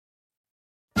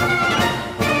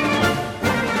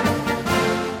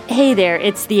Hey there,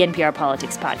 it's the NPR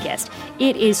Politics Podcast.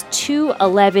 It is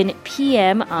 2:11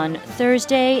 p.m. on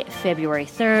Thursday, February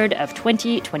 3rd of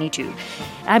 2022.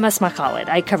 I'm Asma Khalid.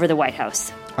 I cover the White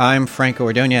House. I'm Franco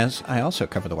Ordonez. I also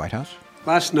cover the White House.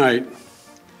 Last night,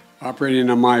 operating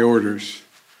on my orders,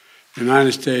 the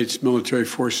United States military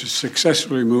forces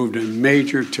successfully moved a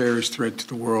major terrorist threat to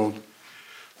the world,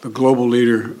 the global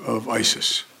leader of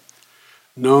ISIS,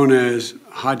 known as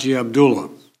Haji Abdullah.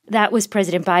 That was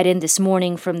President Biden this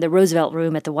morning from the Roosevelt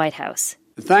Room at the White House.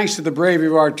 Thanks to the bravery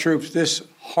of our troops, this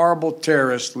horrible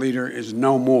terrorist leader is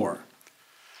no more.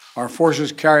 Our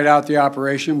forces carried out the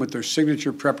operation with their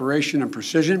signature preparation and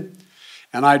precision,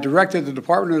 and I directed the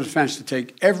Department of Defense to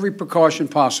take every precaution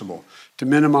possible to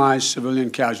minimize civilian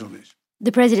casualties.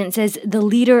 The president says the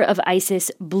leader of ISIS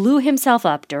blew himself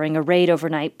up during a raid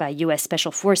overnight by U.S.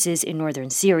 Special Forces in northern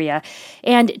Syria.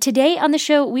 And today on the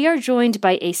show, we are joined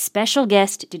by a special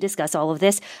guest to discuss all of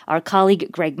this, our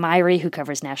colleague Greg Myre, who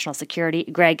covers national security.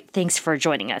 Greg, thanks for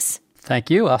joining us. Thank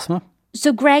you, Asma.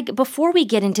 So, Greg, before we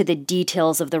get into the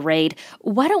details of the raid,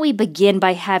 why don't we begin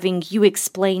by having you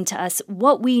explain to us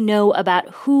what we know about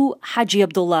who Haji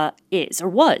Abdullah is or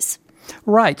was?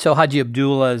 Right. So Haji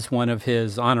Abdullah is one of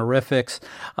his honorifics.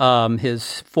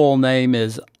 His full name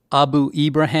is Abu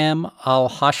Ibrahim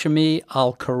al-Hashimi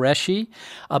al-Qureshi.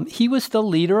 He was the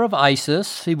leader of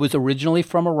ISIS. He was originally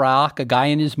from Iraq, a guy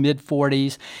in his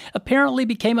mid-40s, apparently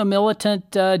became a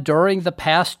militant during the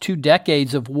past 2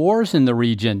 decades of wars in the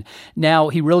region. Now,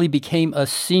 he really became a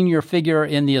senior figure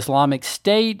in the Islamic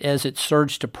State as it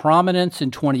surged to prominence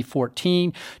in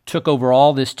 2014, took over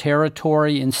all this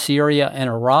territory in Syria and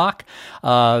Iraq.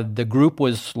 The group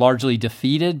was largely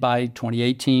defeated by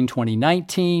 2018,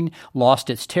 2019, lost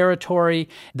its territory.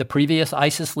 The previous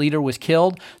ISIS leader was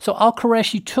killed. So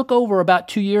al-Qureshi took over about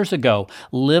 2 years ago.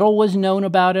 Little was known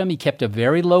about him. He kept a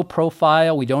very low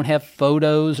profile. We don't have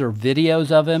photos or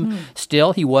videos of him.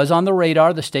 Still, he was on the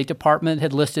radar. The State Department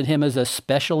had listed him as a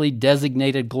specially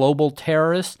designated global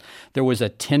terrorist. There was a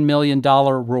 $10 million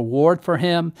reward for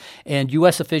him. And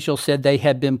U.S. officials said they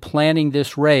had been planning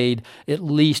this raid at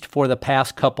least for the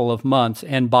past couple of months,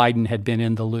 and Biden had been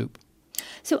in the loop.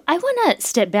 So I want to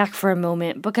step back for a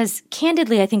moment because,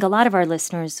 candidly, I think a lot of our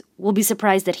listeners will be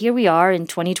surprised that here we are in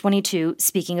 2022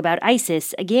 speaking about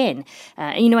ISIS again.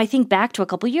 I think back to a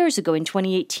couple years ago in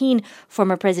 2018,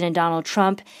 former President Donald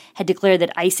Trump had declared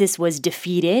that ISIS was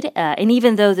defeated. And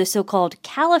even though the so-called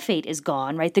caliphate is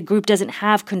gone, right, the group doesn't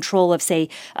have control of, say,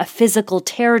 a physical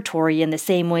territory in the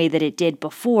same way that it did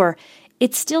before,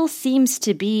 it still seems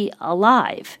to be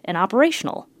alive and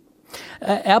operational.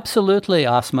 Absolutely,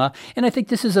 Asma. And I think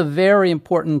this is a very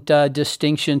important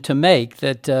distinction to make,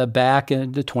 that back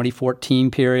in the 2014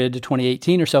 period to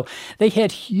 2018 or so, they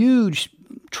had huge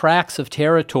tracts of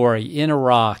territory in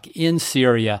Iraq, in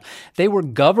Syria. They were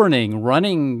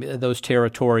running those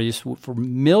territories for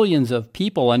millions of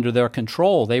people under their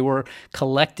control. They were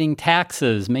collecting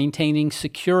taxes, maintaining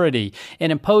security,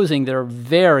 and imposing their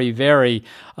very, very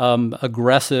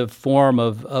aggressive form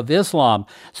of Islam.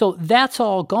 So that's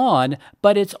all gone,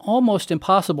 but it's almost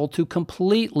impossible to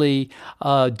completely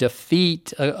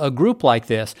defeat a group like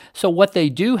this. So what they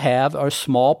do have are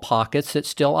small pockets that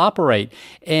still operate.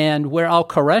 And where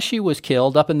al-Qureshi was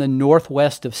killed up in the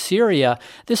northwest of Syria,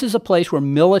 this is a place where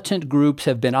militant groups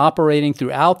have been operating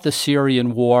throughout the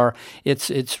Syrian war.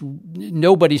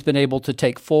 Nobody's been able to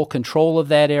take full control of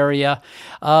that area.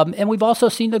 And we've also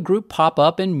seen the group pop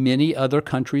up in many other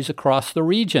countries across the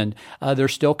region. They're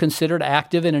still considered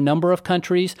active in a number of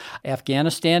countries.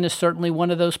 Afghanistan is certainly one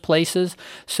of those places.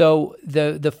 So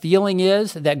the feeling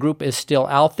is that group is still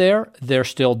out there. They're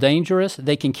still dangerous.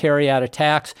 They can carry out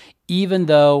attacks, even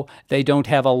though they don't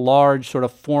have a large sort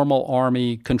of formal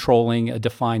army controlling a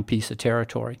defined piece of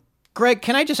territory. Greg,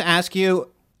 can I just ask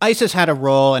you, ISIS had a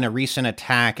role in a recent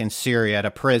attack in Syria at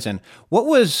a prison. What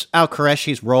was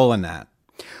al-Qureshi's role in that?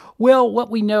 Well, what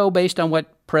we know based on what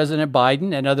President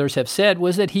Biden and others have said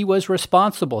was that he was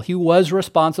responsible. He was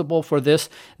responsible for this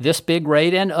big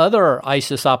raid and other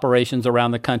ISIS operations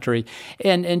around the country.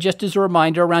 And just as a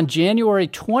reminder, around January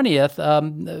 20th,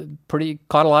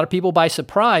 caught a lot of people by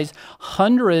surprise.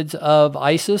 Hundreds of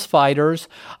ISIS fighters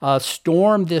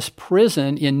stormed this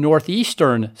prison in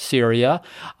northeastern Syria.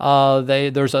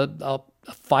 There's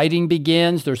fighting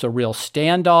begins. There's a real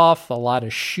standoff, a lot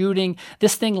of shooting.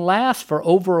 This thing lasts for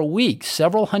over a week.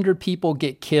 Several hundred people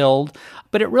get killed,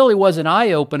 but it really was an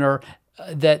eye-opener.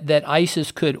 that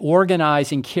ISIS could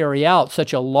organize and carry out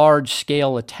such a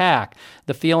large-scale attack.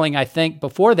 The feeling, I think,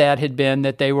 before that had been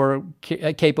that they were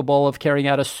capable of carrying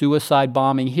out a suicide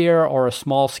bombing here or a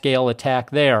small-scale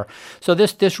attack there. So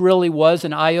this really was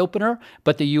an eye-opener,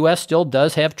 but the U.S. still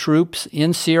does have troops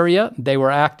in Syria. They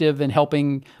were active in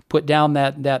helping put down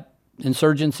that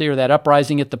insurgency or that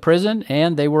uprising at the prison,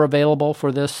 and they were available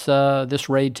for this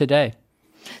raid today.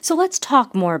 So let's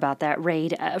talk more about that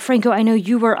raid. Franco, I know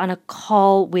you were on a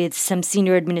call with some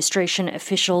senior administration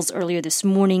officials earlier this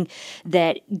morning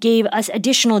that gave us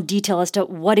additional detail as to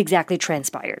what exactly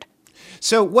transpired.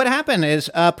 So what happened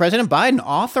is President Biden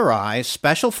authorized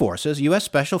special forces, U.S.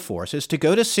 special forces, to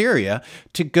go to Syria,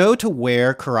 to go to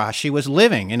where Qurayshi was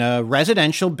living in a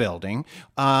residential building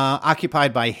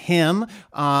occupied by him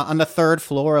on the third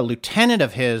floor, a lieutenant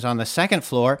of his on the second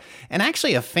floor, and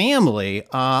actually a family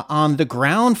on the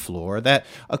ground floor that,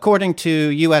 according to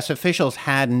U.S. officials,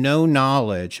 had no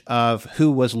knowledge of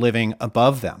who was living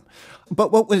above them.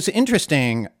 But what was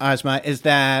interesting, Asma, is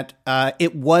that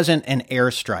it wasn't an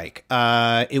airstrike.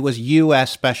 It was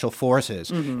U.S. Special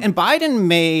Forces. Mm-hmm. And Biden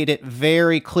made it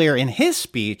very clear in his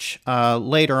speech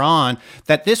later on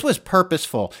that this was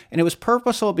purposeful. And it was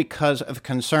purposeful because of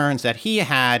concerns that he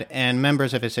had and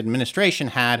members of his administration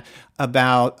had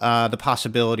about the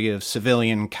possibility of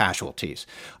civilian casualties.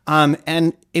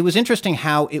 And it was interesting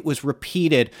how it was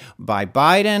repeated by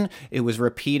Biden. It was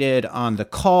repeated on the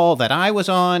call that I was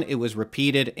on. It was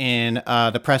repeated in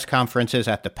the press conferences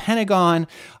at the Pentagon.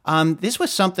 This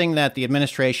was something that the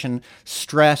administration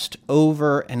stressed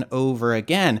over and over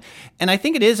again. And I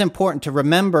think it is important to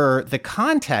remember the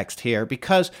context here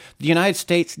because the United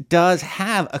States does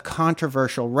have a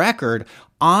controversial record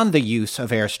on the use of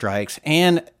airstrikes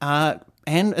and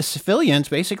civilians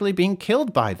basically being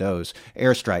killed by those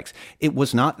airstrikes. It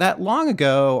was not that long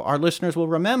ago, our listeners will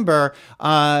remember,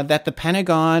 that the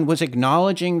Pentagon was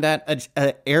acknowledging that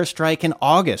an airstrike in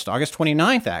August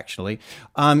 29th, actually,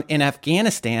 in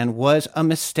Afghanistan was a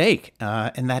mistake,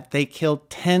 and that they killed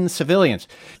 10 civilians.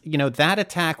 You know, that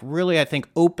attack really, I think,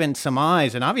 opened some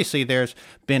eyes. And obviously, there's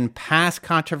been past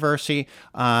controversy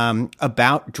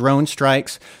about drone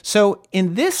strikes. So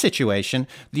in this situation,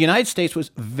 the United States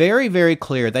was very, very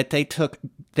clear that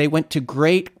they went to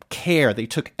great care. They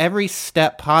took every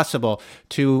step possible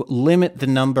to limit the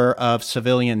number of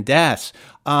civilian deaths.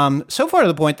 So far to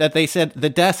the point that they said the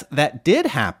deaths that did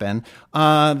happen,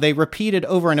 they repeated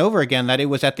over and over again that it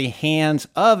was at the hands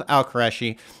of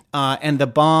al-Qurayshi and the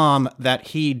bomb that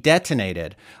he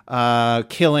detonated,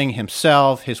 killing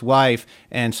himself, his wife,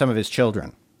 and some of his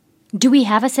children. Do we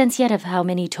have a sense yet of how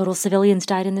many total civilians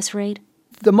died in this raid?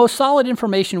 The most solid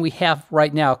information we have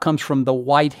right now comes from the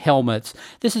White Helmets.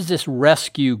 This is this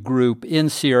rescue group in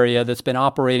Syria that's been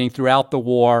operating throughout the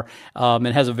war and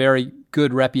has a very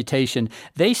good reputation.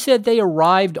 They said they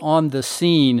arrived on the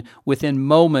scene within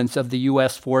moments of the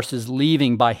U.S. forces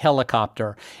leaving by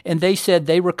helicopter. And they said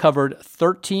they recovered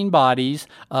 13 bodies,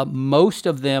 most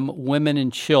of them women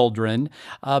and children.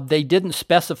 They didn't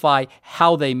specify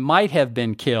how they might have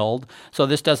been killed, so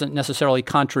this doesn't necessarily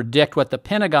contradict what the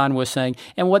Pentagon was saying.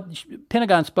 And what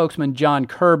Pentagon spokesman John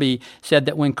Kirby said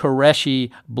that when Qureshi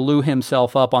blew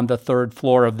himself up on the third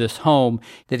floor of this home,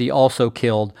 that he also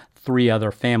killed 3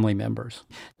 other family members.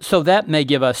 So that may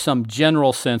give us some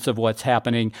general sense of what's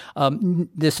happening.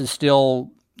 This is still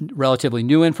relatively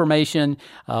new information.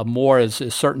 More is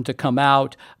certain to come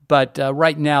out. But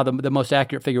right now, the most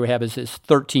accurate figure we have is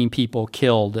 13 people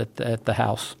killed at the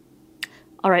house.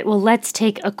 All right, well, let's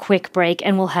take a quick break,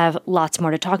 and we'll have lots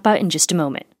more to talk about in just a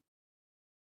moment.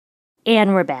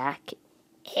 And we're back.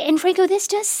 And Franco, this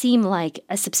does seem like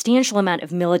a substantial amount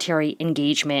of military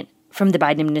engagement from the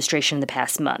Biden administration in the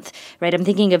past month, right? I'm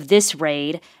thinking of this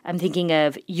raid. I'm thinking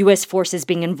of U.S. forces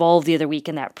being involved the other week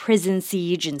in that prison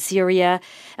siege in Syria.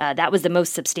 That was the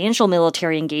most substantial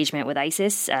military engagement with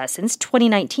ISIS since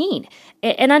 2019.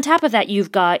 And on top of that,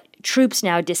 you've got troops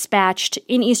now dispatched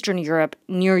in Eastern Europe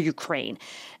near Ukraine.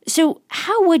 So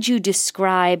how would you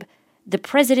describe the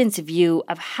president's view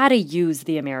of how to use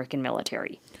the American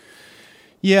military?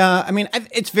 Yeah, I mean,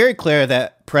 it's very clear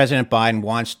that President Biden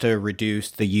wants to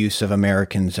reduce the use of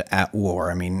Americans at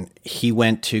war. I mean, he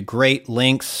went to great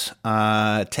lengths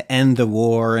to end the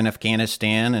war in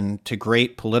Afghanistan and to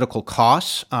great political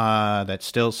costs that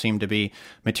still seem to be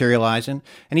materializing.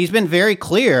 And he's been very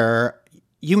clear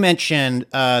You mentioned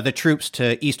the troops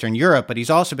to Eastern Europe, but he's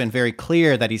also been very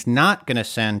clear that he's not going to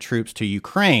send troops to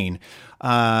Ukraine,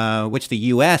 which the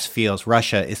U.S. feels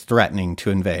Russia is threatening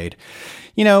to invade.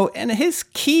 And his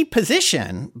key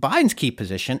position, Biden's key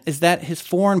position, is that his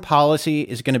foreign policy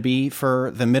is going to be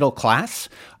for the middle class.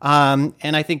 And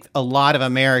I think a lot of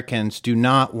Americans do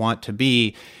not want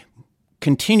to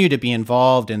continue to be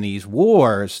involved in these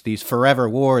wars, these forever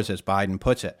wars, as Biden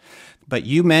puts it. But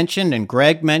you mentioned, and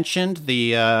Greg mentioned,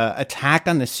 the attack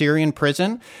on the Syrian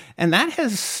prison, and that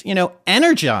has,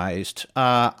 energized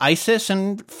ISIS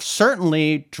and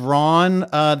certainly drawn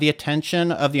the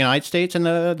attention of the United States and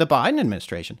the Biden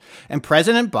administration. And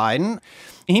President Biden,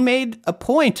 he made a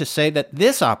point to say that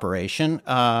this operation,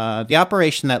 the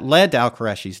operation that led to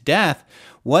al-Qureshi's death,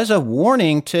 was a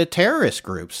warning to terrorist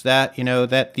groups that,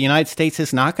 that the United States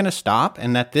is not going to stop,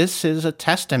 and that this is a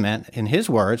testament, in his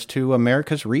words, to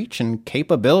America's reach and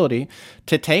capability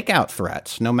to take out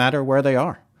threats, no matter where they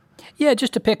are. Yeah,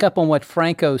 just to pick up on what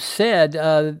Franco said,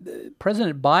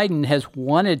 President Biden has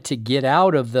wanted to get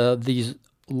out of these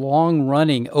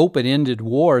long-running, open-ended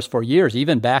wars for years,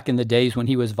 even back in the days when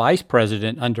he was vice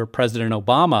president under President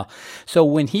Obama. So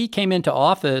when he came into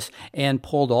office and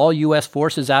pulled all U.S.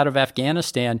 forces out of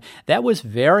Afghanistan, that was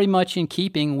very much in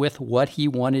keeping with what he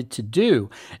wanted to do.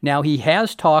 Now, he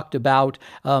has talked about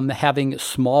having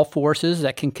small forces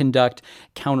that can conduct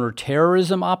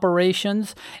counterterrorism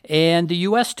operations, and the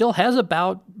U.S. still has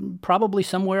about probably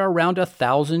somewhere around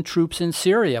 1,000 troops in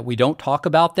Syria. We don't talk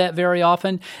about that very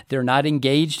often. They're not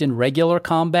engaged in regular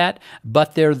combat,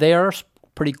 but they're there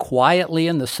pretty quietly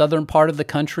in the southern part of the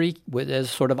country as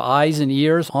sort of eyes and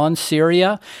ears on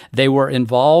Syria. They were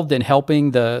involved in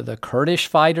helping the Kurdish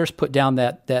fighters put down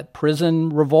that prison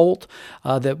revolt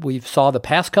that we saw the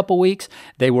past couple weeks.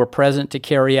 They were present to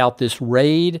carry out this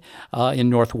raid in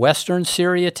northwestern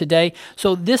Syria today.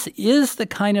 So this is the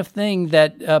kind of thing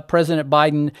that President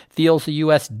Biden feels the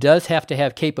U.S. does have to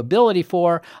have capability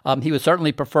for. He would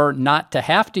certainly prefer not to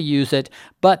have to use it,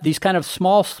 but these kind of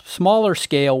smaller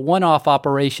scale, one-off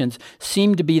operations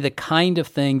seem to be the kind of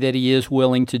thing that he is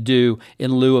willing to do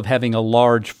in lieu of having a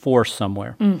large force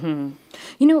somewhere. Mm-hmm.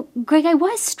 Greg, I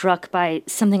was struck by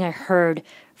something I heard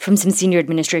from some senior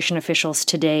administration officials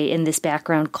today in this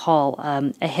background call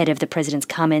ahead of the president's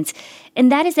comments,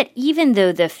 and that is that even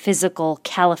though the physical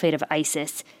caliphate of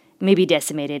ISIS may be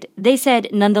decimated, they said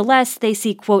nonetheless they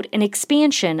see, quote, an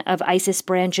expansion of ISIS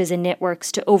branches and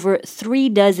networks to over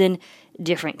 36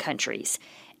 different countries.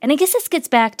 And I guess this gets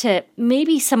back to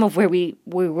maybe some of where we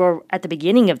were at the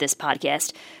beginning of this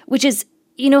podcast, which is,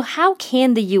 how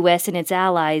can the U.S. and its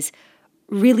allies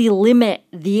really limit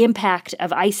the impact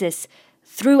of ISIS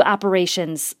through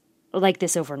operations like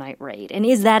this overnight raid? And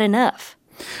is that enough?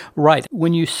 Right.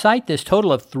 When you cite this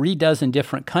total of 36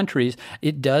 different countries,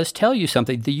 it does tell you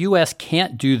something. The U.S.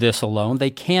 can't do this alone. They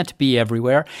can't be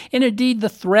everywhere. And indeed, the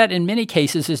threat in many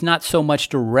cases is not so much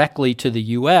directly to the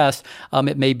U.S.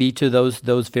 It may be to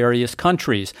those various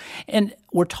countries. And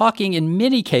we're talking in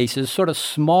many cases sort of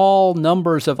small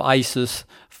numbers of ISIS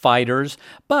fighters,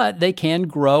 but they can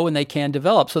grow and they can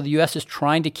develop. So the U.S. is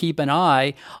trying to keep an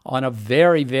eye on a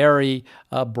very, very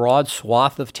broad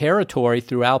swath of territory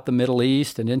throughout the Middle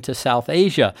East and into South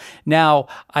Asia. Now,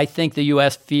 I think the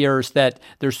U.S. fears that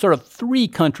there's sort of 3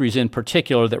 countries in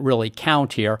particular that really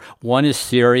count here. One is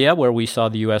Syria, where we saw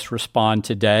the U.S. respond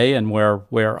today and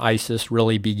where ISIS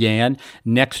really began.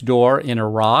 Next door in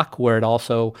Iraq, where it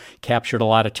also captured a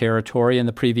lot of territory in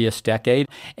the previous decade.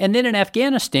 And then in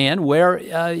Afghanistan, where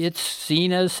it's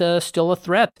seen as still a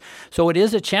threat. So it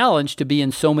is a challenge to be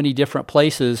in so many different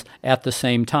places at the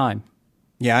same time.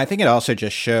 Yeah, I think it also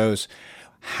just shows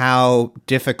how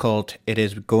difficult it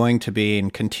is going to be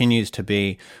and continues to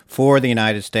be for the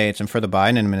United States and for the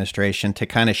Biden administration to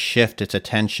kind of shift its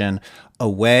attention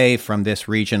away from this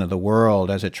region of the world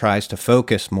as it tries to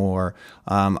focus more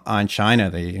on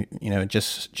China.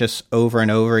 Just over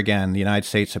and over again, the United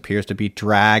States appears to be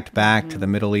dragged back to the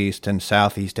Middle East and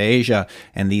Southeast Asia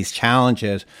and these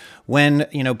challenges when,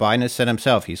 Biden has said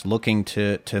himself, he's looking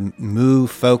to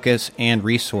move focus and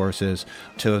resources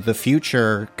to the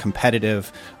future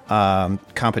competitive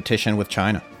competition with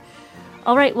China.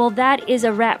 All right, well, that is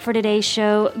a wrap for today's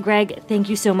show. Greg, thank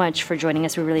you so much for joining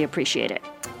us. We really appreciate it.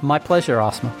 My pleasure,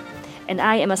 Asma. And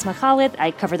I am Asma Khalid. I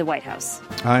cover the White House.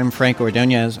 I'm Frank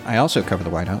Ordonez. I also cover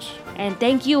the White House. And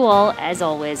thank you all, as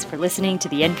always, for listening to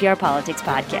the NPR Politics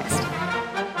Podcast.